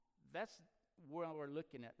That's what we're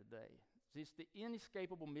looking at today. It's the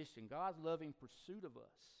inescapable mission, God's loving pursuit of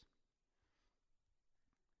us.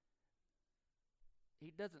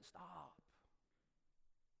 He doesn't stop.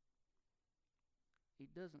 He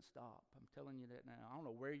doesn't stop. I'm telling you that now. I don't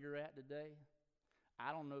know where you're at today.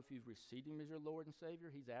 I don't know if you've received him as your Lord and Savior.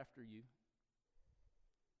 He's after you.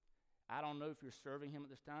 I don't know if you're serving him at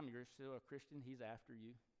this time. You're still a Christian. He's after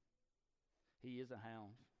you. He is a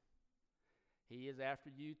hound. He is after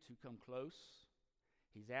you to come close.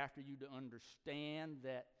 He's after you to understand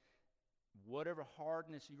that whatever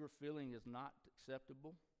hardness you are feeling is not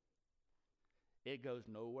acceptable. It goes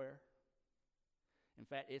nowhere. In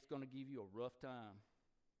fact, it's going to give you a rough time.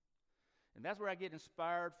 And that's where I get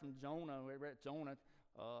inspired from Jonah. We read Jonah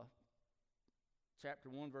chapter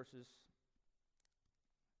 1, verses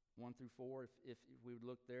 1 through 4. If we would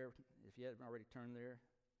look there, if you haven't already turned there.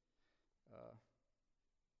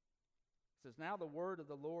 It says, "Now the word of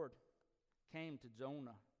the Lord came to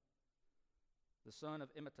Jonah, the son of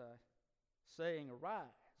Amittai, saying, Arise,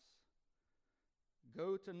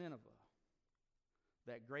 go to Nineveh,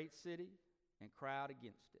 that great city, and cry out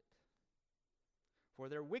against it. For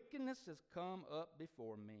their wickedness has come up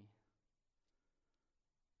before me."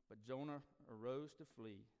 But Jonah arose to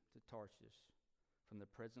flee to Tarshish from the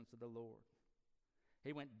presence of the Lord.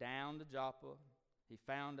 He went down to Joppa. He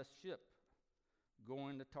found a ship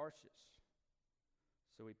going to Tarshish.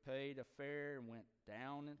 So he paid a fare and went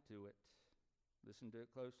down into it. Listen to it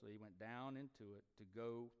closely. He went down into it to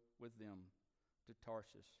go with them to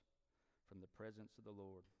Tarshish from the presence of the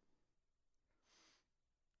Lord.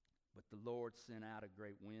 But the Lord sent out a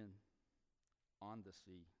great wind on the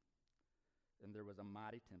sea, and there was a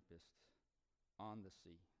mighty tempest on the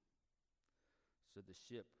sea. So the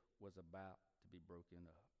ship was about to be broken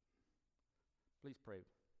up. Please pray.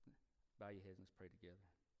 Bow your heads and let's pray together.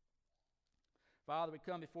 Father, we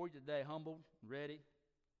come before you today humbled, ready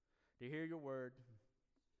to hear your word,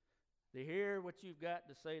 to hear what you've got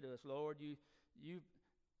to say to us, Lord. You've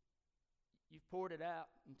poured it out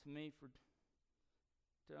into me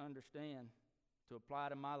to understand, to apply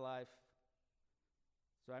to my life.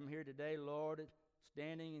 So I'm here today, Lord,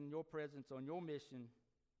 standing in your presence on your mission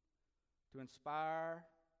to inspire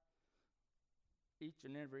each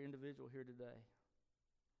and every individual here today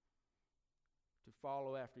to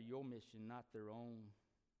follow after your mission, not their own.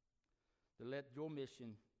 To let your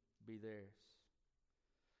mission be theirs.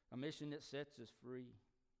 A mission that sets us free.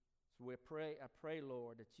 So I pray,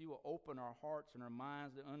 Lord, that you will open our hearts and our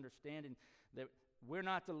minds to understanding that we're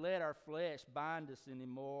not to let our flesh bind us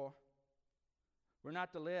anymore. We're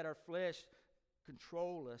not to let our flesh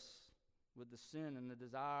control us with the sin and the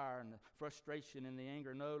desire and the frustration and the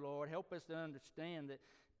anger. No, Lord, help us to understand that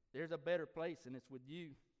there's a better place, and it's with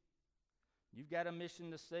you. You've got a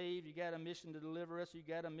mission to save. You've got a mission to deliver us. You've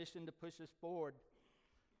got a mission to push us forward.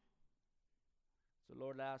 So,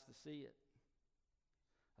 Lord, allow us to see it.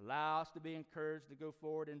 Allow us to be encouraged to go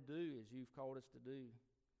forward and do as you've called us to do.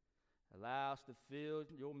 Allow us to feel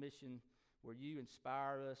your mission where you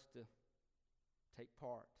inspire us to take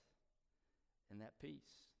part in that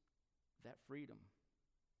peace, that freedom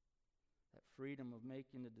of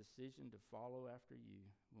making the decision to follow after you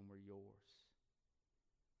when we're yours.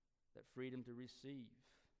 That freedom to receive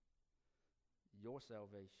your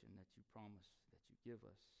salvation that you promise, that you give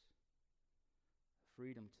us.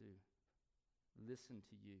 Freedom to listen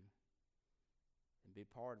to you and be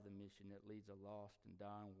part of the mission that leads a lost and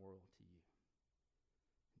dying world to you.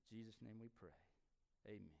 In Jesus' name we pray.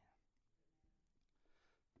 Amen.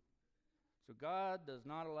 So God does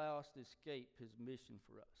not allow us to escape his mission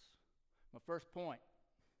for us. My first point.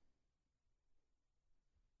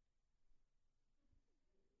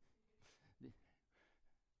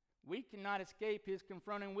 We cannot escape his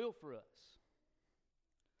confronting will for us.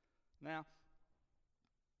 Now,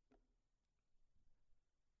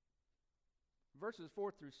 verses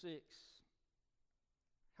 4 through 6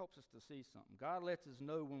 helps us to see something. God lets us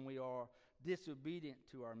know when we are disobedient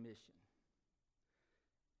to our mission.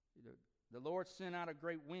 The Lord sent out a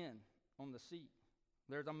great wind on the sea.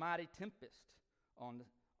 There's a mighty tempest on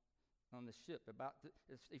the ship.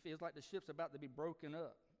 It feels like the ship's about to be broken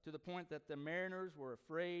up, to the point that the mariners were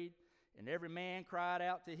afraid, and every man cried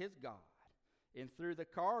out to his God. And threw the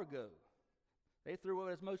cargo, they threw what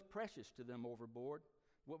was most precious to them overboard,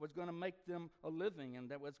 what was going to make them a living and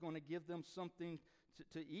that was going to give them something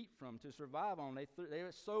to eat from, to survive on. They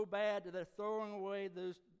were so bad that they're throwing away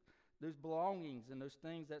those belongings and those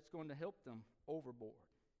things that's going to help them overboard,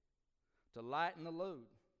 to lighten the load.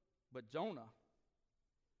 But Jonah,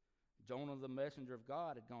 the messenger of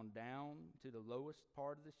God, had gone down to the lowest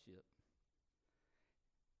part of the ship.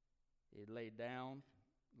 He had laid down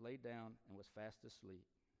laid down and was fast asleep.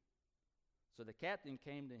 So the captain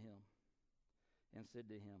came to him and said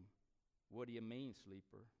to him, "What do you mean,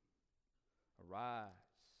 sleeper? Arise,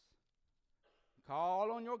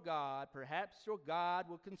 call on your God. Perhaps your God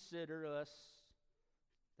will consider us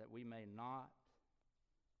that we may not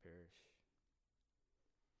perish."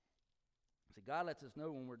 See, God lets us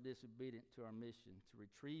know when we're disobedient to our mission to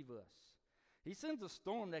retrieve us. He sends a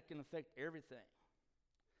storm that can affect everything.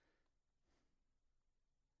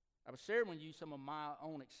 I was sharing with you some of my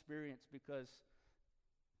own experience because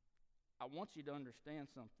I want you to understand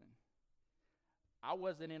something. I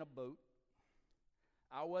wasn't in a boat.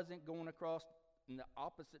 I wasn't going across in the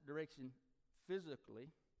opposite direction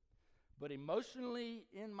physically, but emotionally,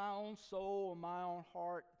 in my own soul, in my own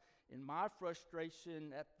heart, in my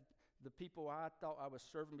frustration at the people I thought I was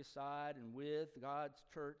serving beside and with, God's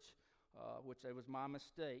church, which it was my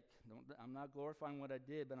mistake. I'm not glorifying what I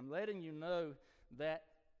did, but I'm letting you know that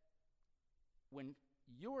when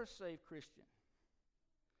you're a saved Christian,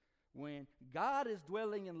 when God is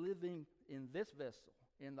dwelling and living in this vessel,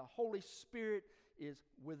 and the Holy Spirit is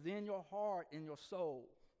within your heart and your soul,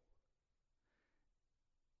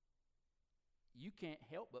 you can't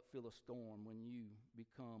help but feel a storm when you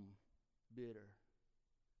become bitter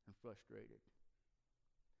and frustrated.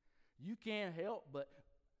 You can't help but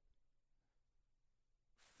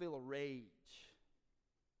feel a rage.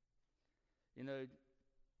 You know,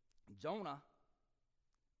 Jonah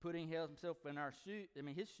putting himself in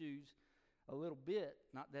his shoes a little bit,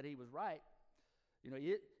 not that he was right. You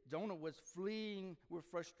know, Jonah was fleeing with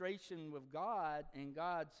frustration with God and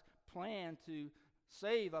God's plan to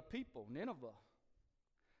save a people, Nineveh.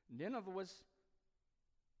 Nineveh was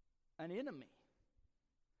an enemy.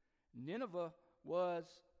 Nineveh was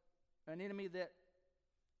an enemy that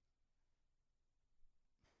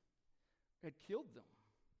had killed them,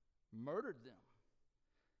 murdered them.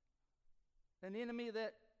 An enemy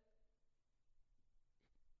that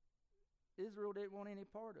Israel didn't want any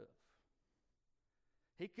part of.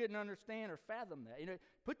 He couldn't understand or fathom that. You know,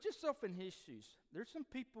 put yourself in his shoes. There's some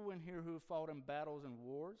people in here who have fought in battles and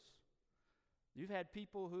wars. You've had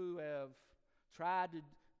people who have tried to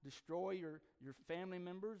destroy your family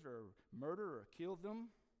members or murder or kill them.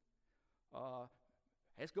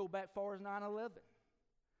 Let's go back far as 9/11.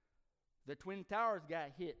 The Twin Towers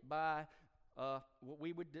got hit by what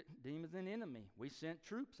we would deem as an enemy. We sent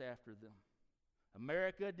troops after them.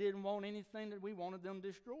 America didn't want anything that we wanted them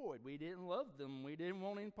destroyed. We didn't love them. We didn't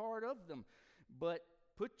want any part of them. But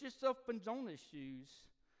put yourself in Jonah's shoes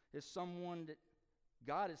as someone that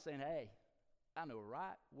God is saying, "Hey, I know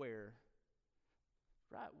right where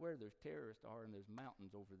those terrorists are in those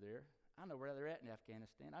mountains over there. I know where they're at in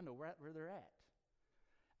Afghanistan. I know right where they're at.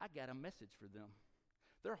 I got a message for them.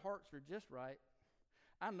 Their hearts are just right.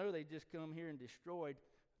 I know they just come here and destroyed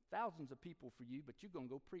thousands of people for you, but you're going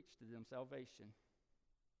to go preach to them salvation.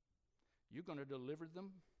 You're going to deliver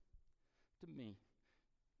them to me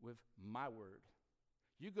with my word.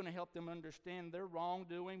 You're going to help them understand their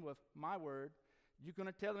wrongdoing with my word. You're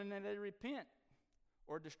going to tell them that they repent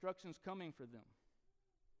or destruction's coming for them."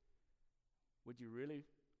 Would you really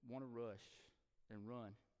want to rush and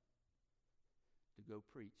run to go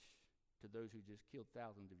preach to those who just killed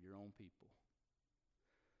thousands of your own people?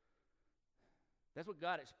 That's what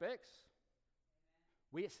God expects.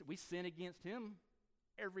 We sin against him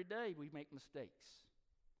every day. We make mistakes.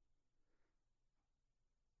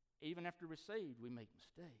 Even after we're saved, we make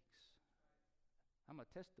mistakes. I'm a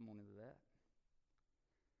testimony to that.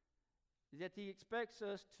 Yet he expects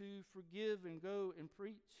us to forgive and go and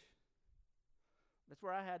preach. That's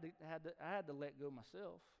where I had to let go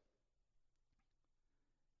myself.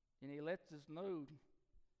 And he lets us know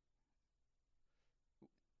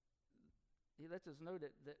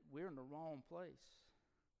that we're in the wrong place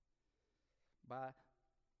by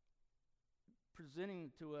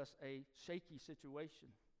presenting to us a shaky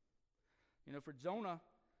situation. You know, for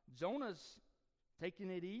Jonah's taking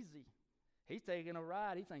it easy. He's taking a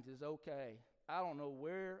ride. He thinks it's okay. I don't know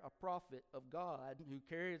where a prophet of God who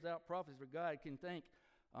carries out prophecies for God can think,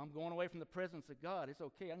 "I'm going away from the presence of God. It's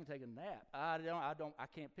okay. I can take a nap." I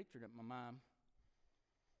can't picture it in my mind.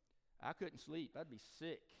 I couldn't sleep. I'd be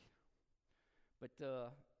sick. But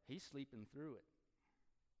he's sleeping through it.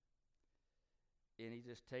 And he's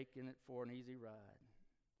just taking it for an easy ride.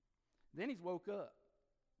 Then he's woke up.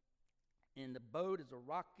 And the boat is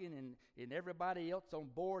a-rocking, and everybody else on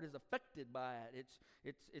board is affected by it.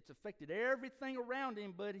 It's affected everything around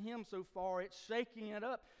him but him so far. It's shaking it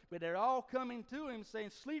up. But they're all coming to him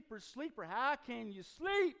saying, "Sleeper, sleeper, how can you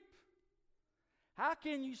sleep? How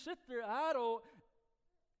can you sit there idle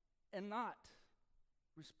and not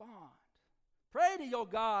respond Pray to your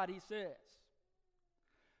God, he says.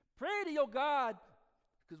 Pray to your God,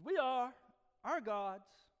 because we are our gods.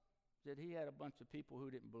 That he had a bunch of people who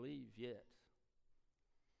didn't believe yet.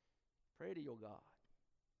 Pray to your God.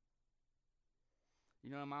 You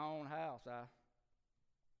know, in my own house,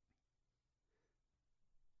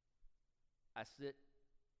 I sit,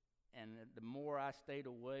 and the more I stayed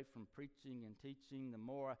away from preaching and teaching,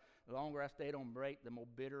 the longer I stayed on break, the more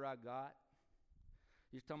bitter I got.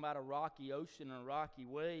 You're talking about a rocky ocean and rocky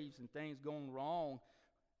waves and things going wrong.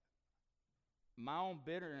 My own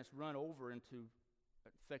bitterness run over into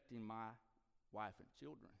affecting my wife and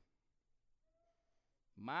children.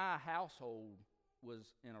 My household was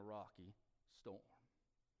in a rocky storm.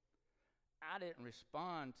 I didn't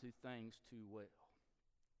respond to things too well.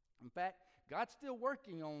 In fact, God's still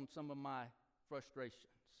working on some of my frustrations.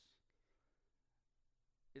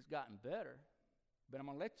 It's gotten better, but I'm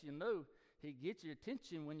going to let you know, he gets your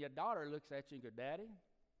attention when your daughter looks at you and goes, Daddy,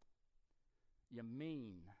 you're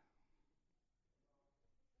mean.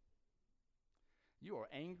 You are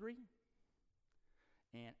angry,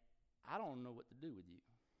 and I don't know what to do with you.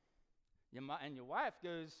 And your wife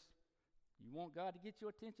goes, you want God to get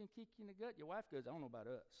your attention, kick you in the gut? Your wife goes, I don't know about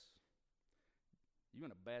us. You're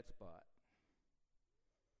in a bad spot.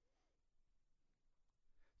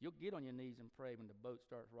 You'll get on your knees and pray when the boat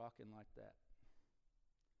starts rocking like that.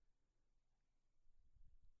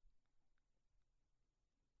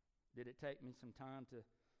 Did it take me some time to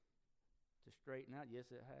straighten out? Yes,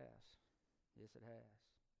 it has. Yes, it has.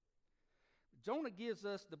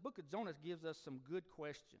 The book of Jonah gives us some good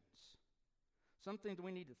questions. Some things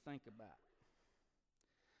we need to think about.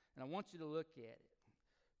 And I want you to look at it.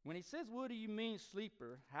 When he says, what do you mean,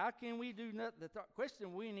 sleeper? How can we do nothing? The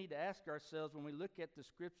question we need to ask ourselves when we look at the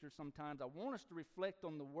scripture sometimes, I want us to reflect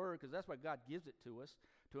on the word, because that's why God gives it to us,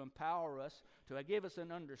 to empower us, to give us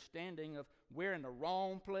an understanding of we're in the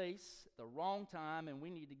wrong place, the wrong time, and we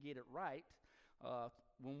need to get it right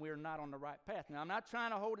when we're not on the right path. Now, I'm not trying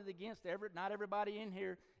to hold it against not everybody in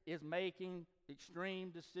here is making extreme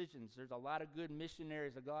decisions. There's a lot of good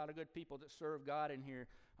missionaries, a lot of good people that serve God in here.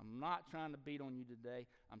 I'm not trying to beat on you today.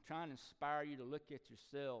 I'm trying to inspire you to look at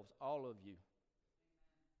yourselves, all of you.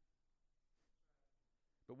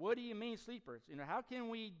 But what do you mean, sleepers? You know, how can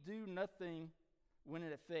we do nothing when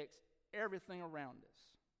it affects everything around us?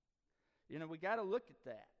 You know, we got to look at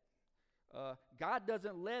that. God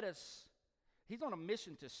doesn't let us. He's on a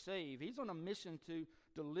mission to save. He's on a mission to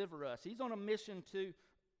deliver us. He's on a mission to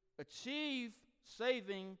achieve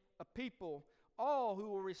saving a people, all who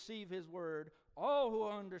will receive his word, all who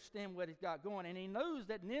will understand what he's got going. And he knows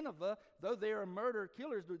that Nineveh, though they are murder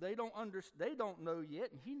killers, they don't know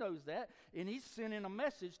yet, and he knows that, and he's sending a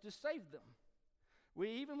message to save them.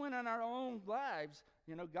 Even when in our own lives,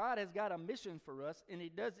 you know, God has got a mission for us, and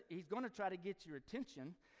he's going to try to get your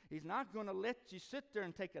attention. He's not going to let you sit there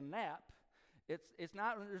and take a nap.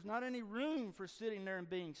 There's not any room for sitting there and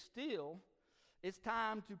being still. It's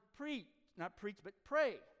time to not preach, but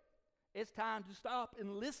pray. It's time to stop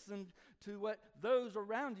and listen to what those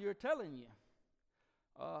around you are telling you.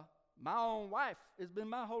 My own wife has been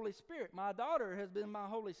my Holy Spirit. My daughter has been my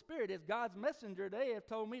Holy Spirit. As God's messenger, they have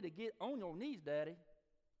told me to get on your knees, Daddy.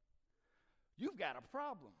 You've got a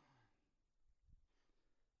problem.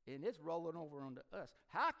 And it's rolling over onto us.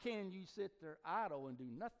 How can you sit there idle and do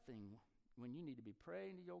nothing when you need to be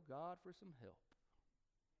praying to your God for some help?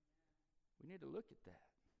 We need to look at that.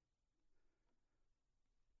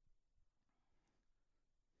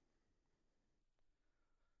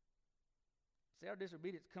 See, our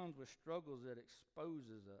disobedience comes with struggles that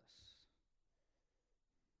exposes us.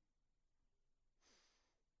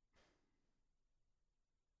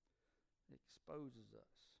 It exposes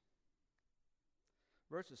us.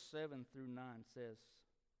 Verses 7 through 9 says,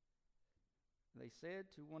 they said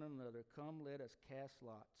to one another, come, let us cast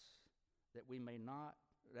lots, that we may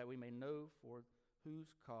know for whose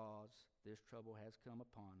cause this trouble has come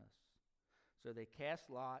upon us. So they cast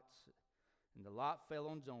lots, and the lot fell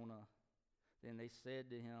on Jonah. Then they said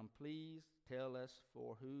to him, please tell us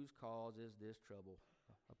for whose cause is this trouble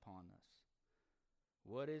upon us.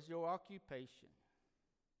 What is your occupation?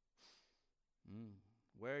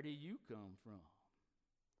 Where do you come from?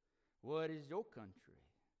 What is your country?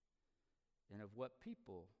 And of what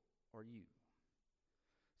people are you?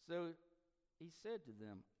 So he said to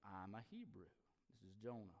them, I'm a Hebrew. This is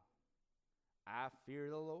Jonah. I fear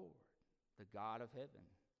the Lord, the God of heaven,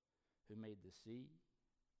 who made the sea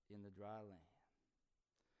and the dry land.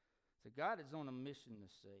 So God is on a mission to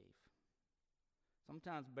save.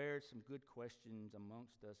 Sometimes bears some good questions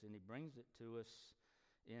amongst us, and he brings it to us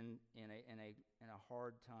in a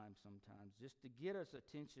hard time sometimes, just to get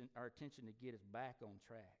our attention to get us back on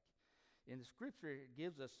track. In the Scripture, it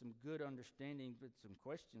gives us some good understanding with some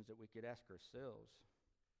questions that we could ask ourselves.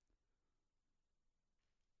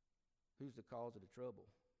 Who's the cause of the trouble?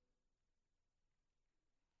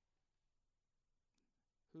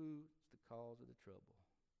 Who's the cause of the trouble?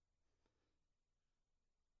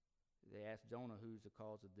 They asked Jonah, who's the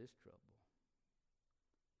cause of this trouble?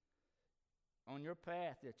 On your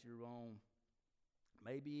path that you're on,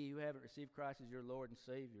 maybe you haven't received Christ as your Lord and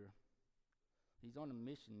Savior. He's on a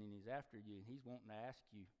mission and he's after you, and he's wanting to ask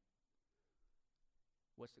you,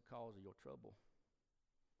 what's the cause of your trouble?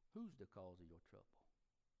 Who's the cause of your trouble?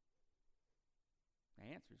 The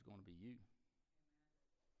answer is going to be you.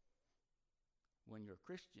 When you're a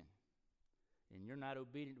Christian and you're not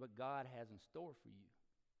obedient to what God has in store for you,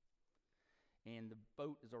 and the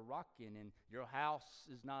boat is a-rocking and your house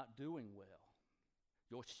is not doing well,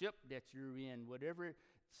 your ship that you're in, whatever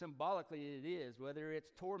symbolically it is, whether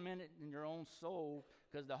it's tormented in your own soul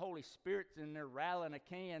because the Holy Spirit's in there rattling a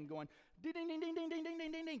can going, ding, ding, ding, ding, ding, ding,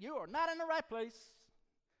 ding, ding, ding, you are not in the right place.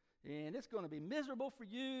 And it's going to be miserable for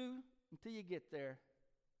you until you get there.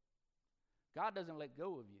 God doesn't let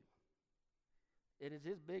go of you. It is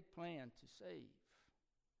his big plan to save.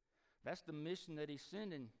 That's the mission that he's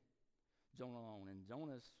sending Jonah on. And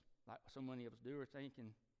Jonah's, like so many of us do, are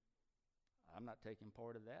thinking, I'm not taking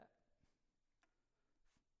part of that.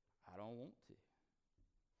 I don't want to.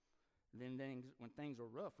 Then when things are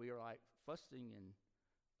rough, we are like fussing and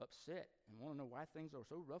upset and want to know why things are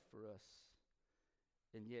so rough for us.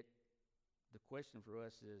 And yet, the question for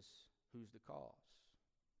us is, who's the cause?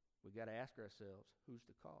 We've got to ask ourselves, who's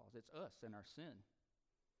the cause? It's us and our sin.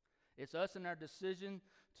 It's us and our decision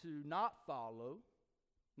to not follow,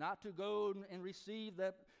 not to go and receive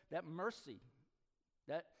that mercy,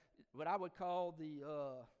 that what I would call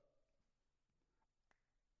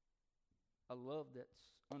a love that's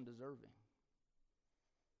undeserving.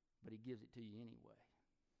 But he gives it to you anyway.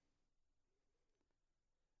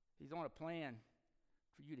 He's on a plan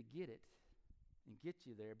for you to get it and get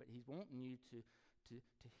you there, but he's wanting you to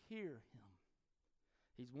hear him.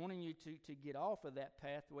 He's wanting you to get off of that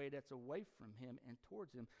pathway that's away from him and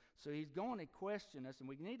towards him. So he's going to question us, and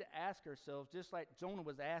we need to ask ourselves, just like Jonah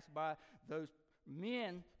was asked by those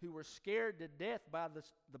men who were scared to death by the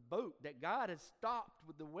boat, that God has stopped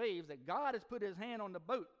with the waves, that God has put his hand on the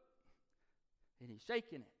boat, and he's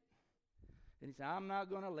shaking it. And he said, I'm not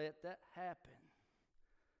going to let that happen.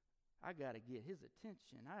 I got to get his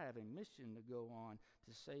attention. I have a mission to go on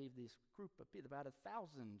to save this group of people, about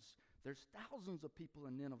thousands. There's thousands of people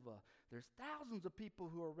in Nineveh. There's thousands of people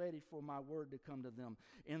who are ready for my word to come to them.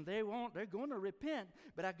 And they're going to repent,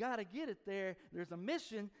 but I got to get it there. There's a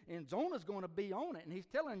mission, and Jonah's going to be on it. And he's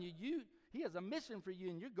telling you, he has a mission for you,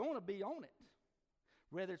 and you're going to be on it.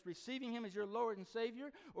 Whether it's receiving him as your Lord and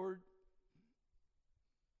Savior or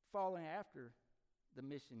following after the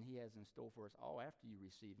mission he has in store for us, all after you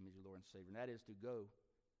receive him as your Lord and Savior. And that is to go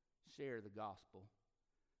share the gospel,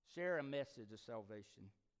 share a message of salvation.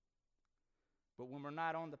 But when we're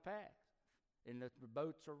not on the path and the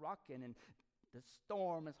boats are rocking and the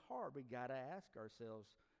storm is hard, we got to ask ourselves,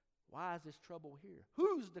 why is this trouble here?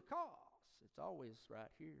 Who's the cause? It's always right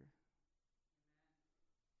here.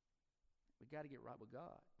 We got to get right with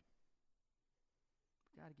God.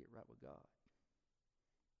 We got to get right with God.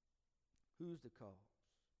 Who's the cause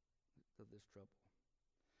of this trouble?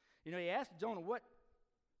 You know, he asked Jonah,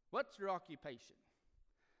 what's your occupation?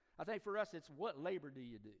 I think for us it's, what labor do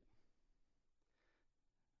you do?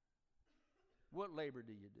 What labor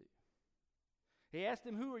do you do? He asked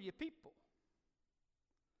him, who are your people?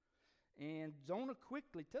 And Jonah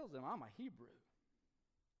quickly tells him, I'm a Hebrew.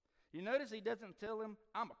 You notice he doesn't tell him,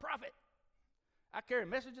 I'm a prophet. I carry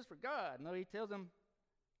messages for God. No, he tells him,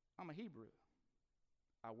 I'm a Hebrew.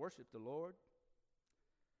 I worship the Lord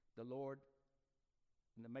and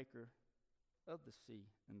the maker of the sea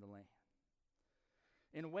and the land.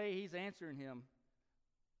 In a way, he's answering him,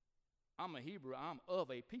 I'm a Hebrew. I'm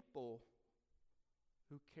of a people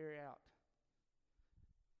who carry out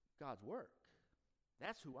God's work.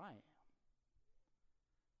 That's who I am.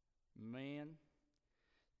 Man,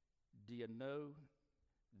 do you know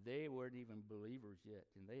they weren't even believers yet,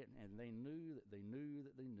 and they knew that they knew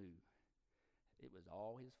that they knew. It was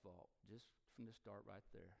all his fault, just from the start right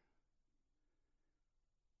there.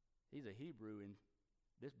 He's a Hebrew, and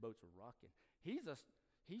this boat's a rocking. He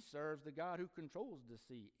serves the God who controls the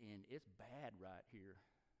sea, and it's bad right here.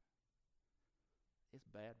 It's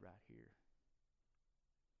bad right here.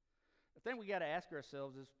 The thing we got to ask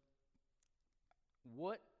ourselves is,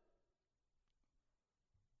 what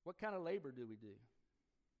kind of labor do we do?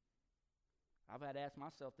 I've had to ask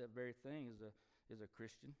myself that very thing as a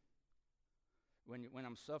Christian. When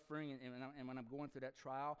I'm suffering and when I'm going through that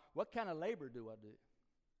trial, what kind of labor do I do?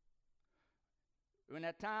 In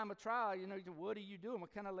that time of trial, what are you doing?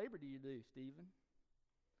 What kind of labor do you do, Stephen?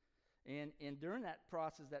 And during that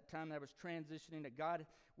process, that time that I was transitioning, that God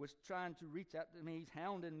was trying to reach out to me, He's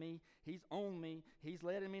hounding me, He's on me, He's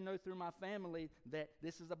letting me know through my family that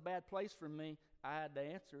this is a bad place for me, I had to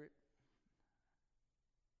answer it.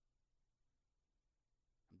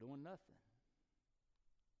 I'm doing nothing.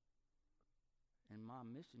 And my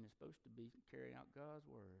mission is supposed to be carrying out God's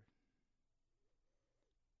word.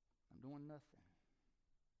 I'm doing nothing.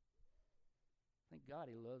 Thank God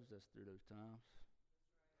He loves us through those times.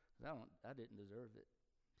 I didn't deserve it.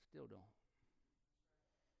 Still don't.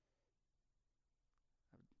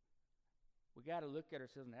 We got to look at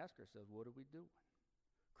ourselves and ask ourselves, what are we doing?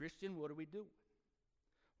 Christian, what are we doing?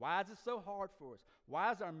 Why is it so hard for us?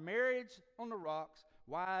 Why is our marriage on the rocks?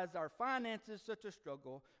 Why is our finances such a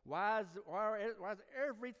struggle? Why is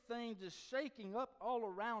everything just shaking up all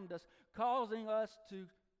around us, causing us to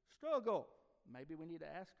struggle? Maybe we need to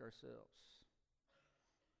ask ourselves,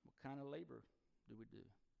 what kind of labor do we do?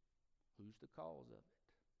 Who's the cause of it?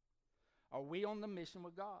 Are we on the mission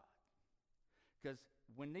with God? Because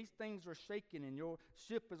when these things are shaking and your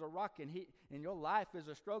ship is a rocking and your life is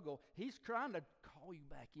a struggle, He's trying to call you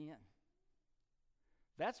back in.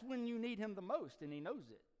 That's when you need Him the most, and He knows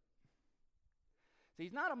it. See,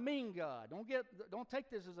 He's not a mean God. Don't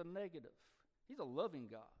take this as a negative. He's a loving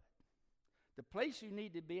God. The place you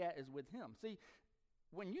need to be at is with Him. See,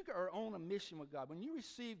 when you are on a mission with God, when you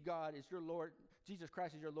receive God as your Lord, Jesus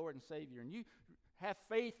Christ as your Lord and Savior, and you have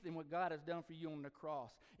faith in what God has done for you on the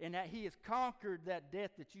cross, and that He has conquered that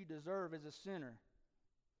death that you deserve as a sinner,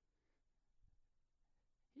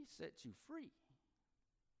 He sets you free.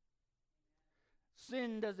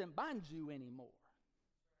 Sin doesn't bind you anymore.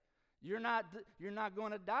 You're not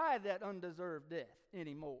going to die that undeserved death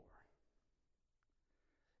anymore.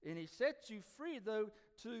 And He sets you free, though,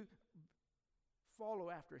 to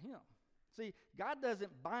follow after Him. See, God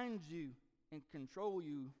doesn't bind you and control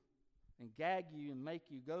you and gag you and make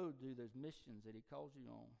you go do those missions that He calls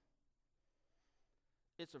you on.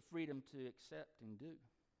 It's a freedom to accept and do.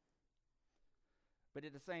 But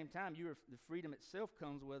at the same time, the freedom itself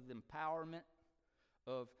comes with the empowerment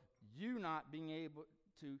of you not being able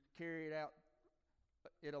to carry it out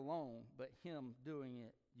it alone, but Him doing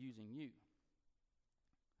it using you.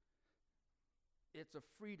 It's a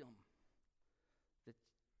freedom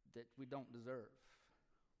that we don't deserve.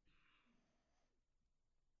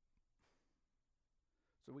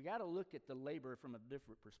 So we got to look at the labor from a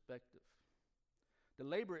different perspective. The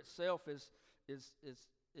labor itself is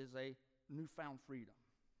a newfound freedom.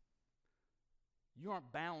 You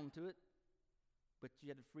aren't bound to it, but you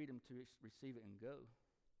have the freedom to receive it and go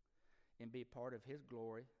and be a part of His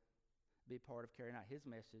glory, be a part of carrying out His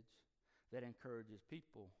message that encourages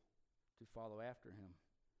people to follow after Him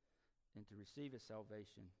and to receive His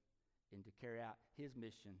salvation and to carry out His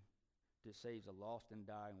mission to save a lost and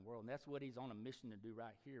dying world. And that's what He's on a mission to do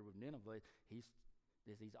right here with Nineveh.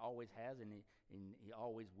 He's always has and he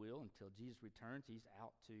always will until Jesus returns. He's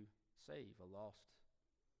out to save a lost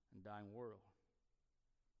and dying world.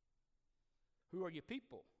 Who are your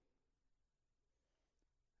people?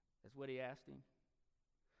 That's what He asked him.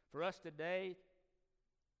 For us today,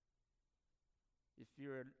 if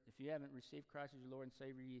you haven't received Christ as your Lord and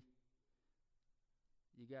Savior, you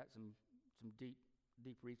got some deep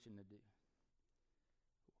reaching to do.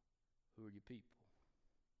 Who are your people?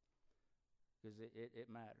 Because it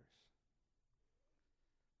matters.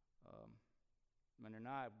 When they're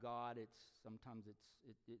not of God, it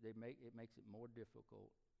makes it more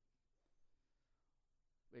difficult.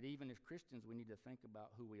 But even as Christians, we need to think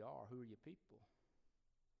about who we are. Who are your people?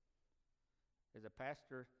 As a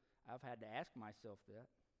pastor, I've had to ask myself that.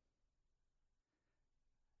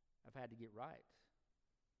 I've had to get right.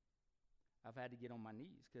 I've had to get on my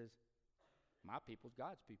knees because my people's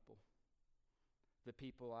God's people. The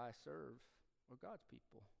people I serve are God's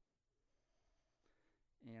people.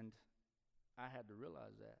 And I had to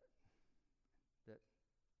realize that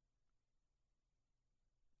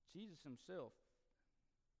Jesus Himself,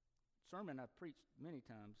 sermon I've preached many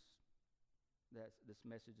times, that's this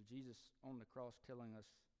message of Jesus on the cross telling us,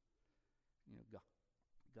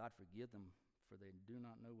 God forgive them, for they do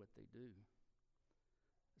not know what they do.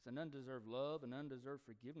 It's an undeserved love, an undeserved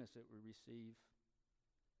forgiveness that we receive.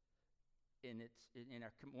 And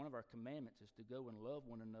one of our commandments is to go and love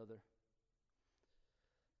one another.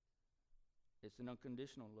 It's an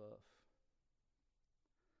unconditional love.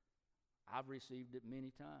 I've received it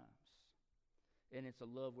many times. And it's a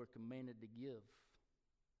love we're commanded to give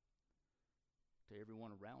to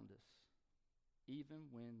everyone around us, even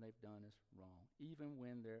when they've done us wrong, even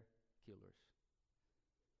when they're killers.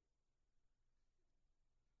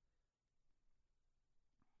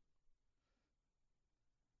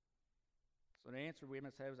 So the answer we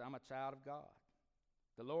must have is, I'm a child of God.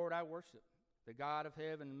 The Lord I worship, the God of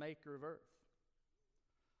heaven and maker of earth.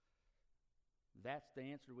 That's the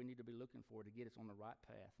answer we need to be looking for to get us on the right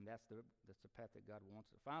path, and that's the path that God wants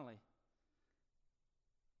us. Finally,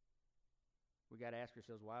 we got to ask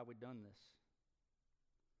ourselves, why have we done this?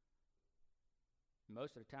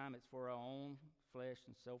 Most of the time, it's for our own flesh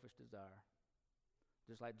and selfish desire,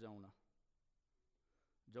 just like Jonah.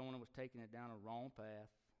 Jonah was taking it down a wrong path,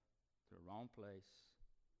 to the wrong place,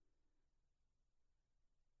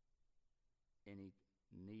 and he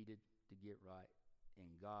needed to get right. And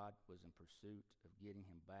God was in pursuit of getting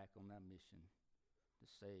him back on that mission to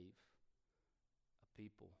save a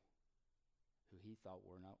people who he thought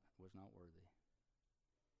was not worthy.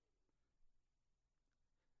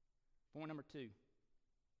 Point number 2.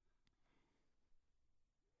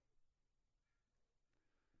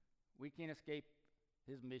 We can't escape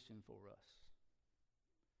his mission for us.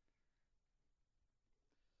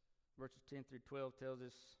 Verses 10 through 12 tells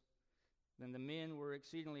us, Then the men were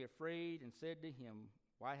exceedingly afraid and said to him,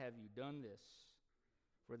 Why have you done this?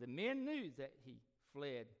 For the men knew that he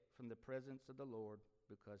fled from the presence of the Lord,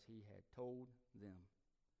 because he had told them.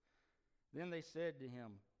 Then they said to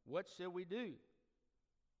him, What shall we do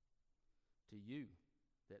to you,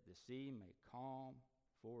 that the sea may calm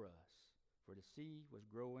for us? For the sea was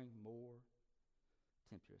growing more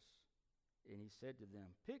tempestuous. And he said to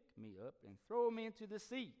them, Pick me up and throw me into the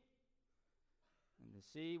sea, and the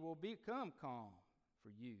sea will become calm for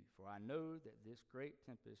you, for I know that this great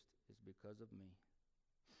tempest is because of me.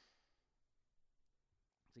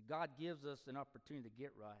 See, God gives us an opportunity to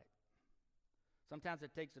get right. Sometimes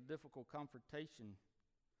it takes a difficult confrontation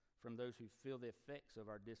from those who feel the effects of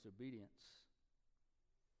our disobedience.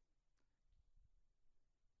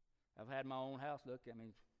 I've had my own house look at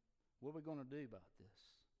me, what are we going to do about this?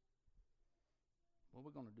 What are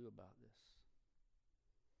we going to do about this?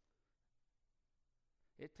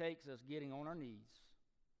 It takes us getting on our knees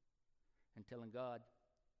and telling God,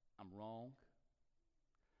 I'm wrong.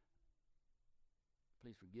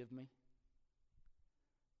 Please forgive me.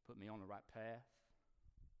 Put me on the right path.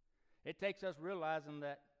 It takes us realizing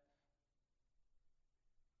that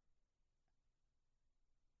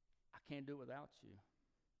I can't do it without you.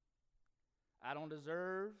 I don't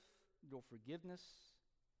deserve your forgiveness.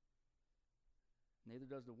 Neither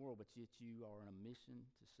does the world, but yet you are on a mission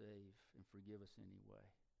to save and forgive us anyway.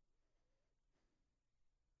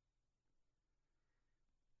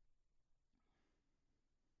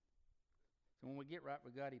 So when we get right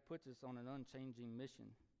with God, he puts us on an unchanging mission.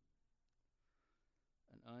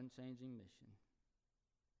 An unchanging mission.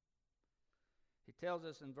 He tells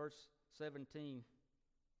us in verse 17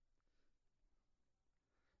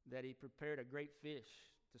 that he prepared a great fish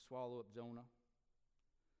to swallow up Jonah.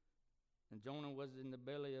 And Jonah was in the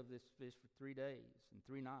belly of this fish for 3 days and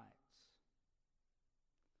 3 nights.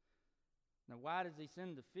 Now, why does he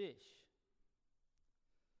send the fish?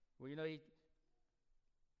 Well,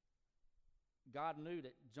 God knew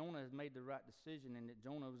that Jonah had made the right decision and that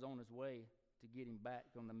Jonah was on his way to get him back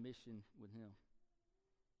on the mission with him.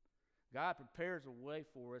 God prepares a way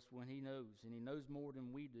for us when he knows, and he knows more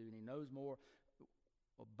than we do, and he knows more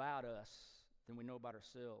about us than we know about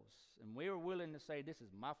ourselves. And we are willing to say, this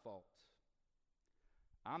is my fault.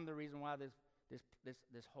 I'm the reason why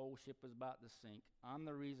this whole ship is about to sink. I'm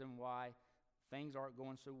the reason why things aren't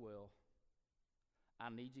going so well. I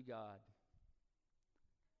need you, God.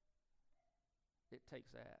 It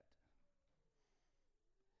takes that.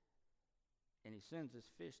 And he sends this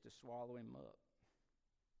fish to swallow him up.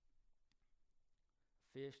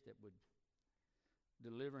 A fish that would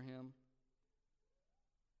deliver him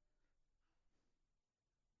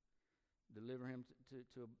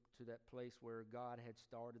to that place where God had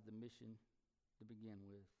started the mission to begin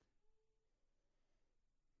with.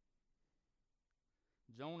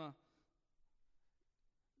 Jonah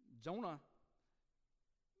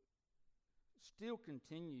still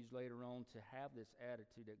continues later on to have this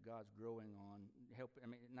attitude that God's growing on,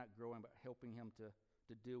 not growing, but helping him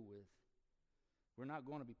to deal with. We're not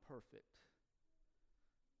going to be perfect.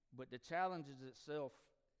 But the challenge is itself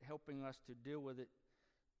helping us to deal with it,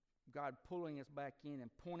 God pulling us back in and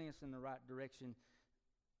pointing us in the right direction,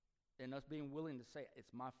 and us being willing to say,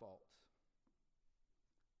 it's my fault.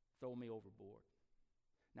 Throw me overboard.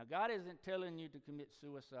 Now, God isn't telling you to commit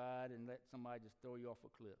suicide and let somebody just throw you off a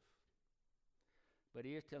cliff. But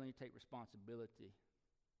he is telling you to take responsibility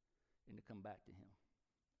and to come back to him.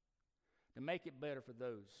 To make it better for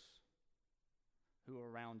those who are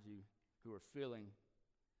around you, who are feeling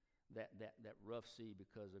that rough sea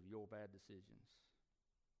because of your bad decisions.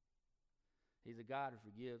 He's a God who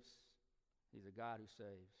forgives. He's a God who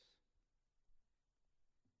saves.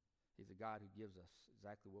 He's a God who gives us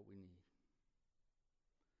exactly what we need.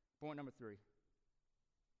 Point number 3.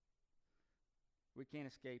 We can't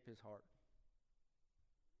escape his heart.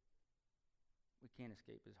 We can't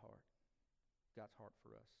escape his heart. God's heart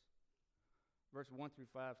for us. Verse 1 through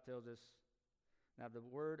 5 tells us, now the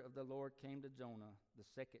word of the Lord came to Jonah the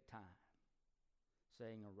second time,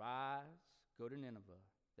 saying, Arise, go to Nineveh,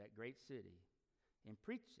 that great city, and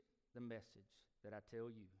preach the message that I tell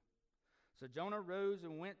you. So Jonah rose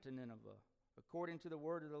and went to Nineveh, according to the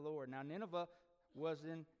word of the Lord. Now Nineveh was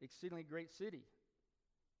an exceedingly great city,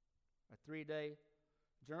 a 3-day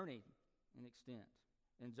journey in extent.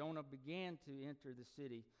 And Jonah began to enter the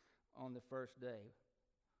city on the first day,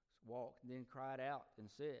 walked, then cried out and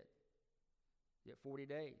said, Yet 40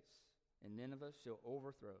 days, and Nineveh shall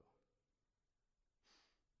overthrow.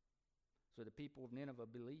 So the people of Nineveh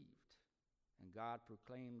believed, and God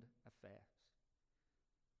proclaimed a fast.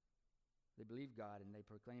 They believed God, and they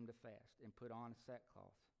proclaimed a fast, and put on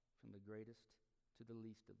sackcloth from the greatest to the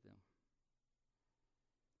least of them.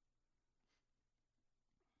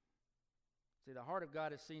 See, the heart of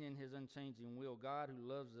God is seen in his unchanging will. God, who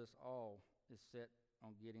loves us all, is set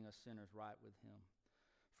on getting us sinners right with him.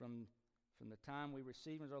 From the time we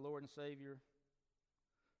receive him as our Lord and Savior,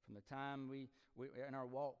 from the time we in our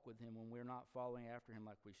walk with him when we're not following after him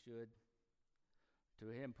like we should, to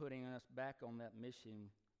him putting us back on that mission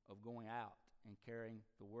of going out and carrying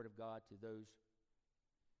the word of God to those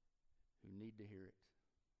who need to hear it.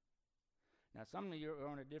 Now, some of you are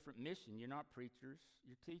on a different mission. You're not preachers,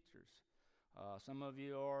 you're teachers. Some of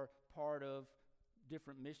you are part of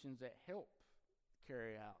different missions that help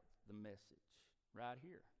carry out the message right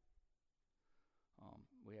here.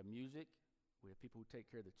 We have music. We have people who take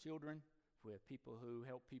care of the children. We have people who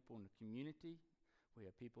help people in the community. We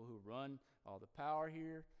have people who run all the power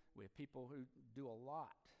here. We have people who do a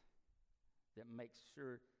lot that makes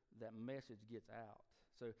sure that message gets out.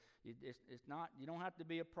 So it's not, you don't have to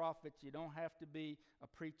be a prophet. You don't have to be a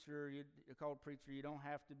preacher. You're called preacher. You don't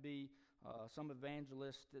have to be some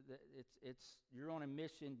evangelist. You're on a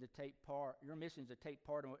mission to take part. Your mission is to take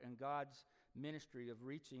part in God's ministry of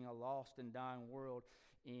reaching a lost and dying world.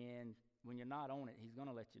 And when you're not on it, he's going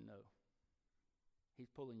to let you know. He's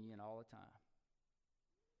pulling you in all the time.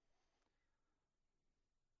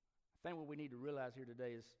 I think what we need to realize here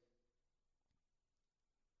today is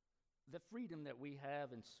the freedom that we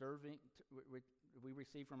have in serving, we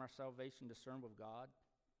receive from our salvation to serve with God,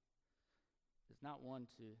 is not one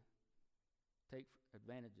to take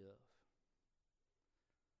advantage of.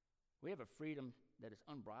 We have a freedom that is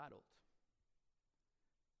unbridled.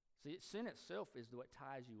 See, sin itself is what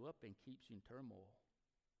ties you up and keeps you in turmoil.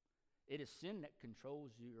 It is sin that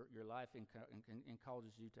controls your life and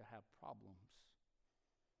causes you to have problems.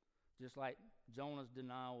 Just like Jonah's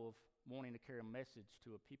denial of wanting to carry a message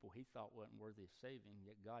to a people he thought wasn't worthy of saving,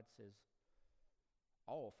 yet God says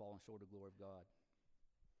all have fallen short of the glory of God.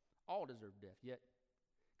 All deserve death, yet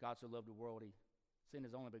God so loved the world, he sent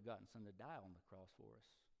his only begotten Son to die on the cross for us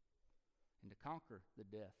and to conquer the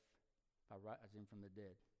death by rising from the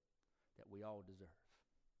dead that we all deserve.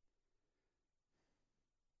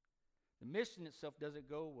 The mission itself doesn't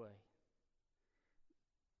go away,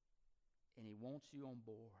 and he wants you on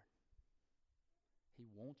board. He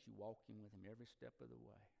wants you walking with him every step of the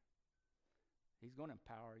way. He's going to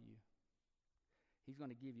empower you. He's going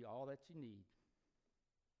to give you all that you need,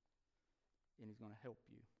 and he's going to help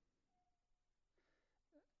you.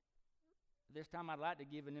 This time I'd like to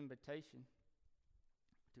give an invitation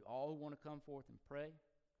to all who want to come forth and pray.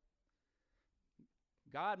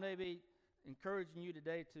 God may be encouraging you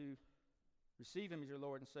today to receive him as your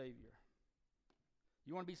Lord and Savior.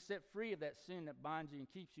 You want to be set free of that sin that binds you and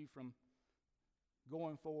keeps you from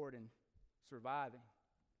going forward and surviving.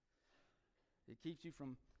 It keeps you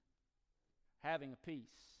from having a peace.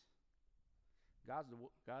 God's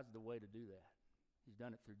the way to do that. He's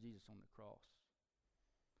done it through Jesus on the cross.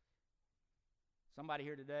 Somebody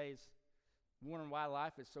here today is wondering why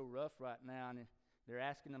life is so rough right now, and they're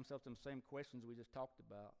asking themselves some same questions we just talked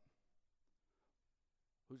about.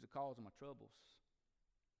 Who's the cause of my troubles?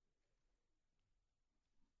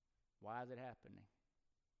 Why is it happening?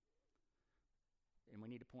 And we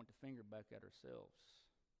need to point the finger back at ourselves.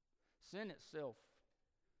 Sin itself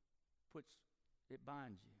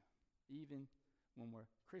binds you. Even when we're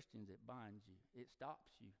Christians, it binds you. It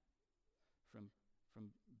stops you from from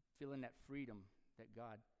feeling that freedom that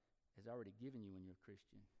God has already given you when you're a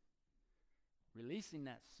Christian. Releasing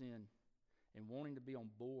that sin and wanting to be on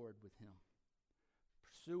board with Him.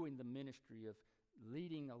 Pursuing the ministry of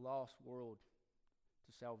leading a lost world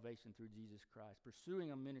to salvation through Jesus Christ.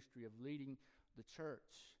 Pursuing a ministry of leading the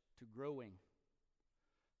church to growing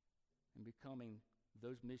and becoming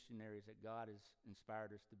those missionaries that God has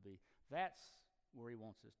inspired us to be. That's where He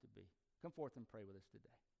wants us to be. Come forth and pray with us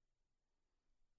today.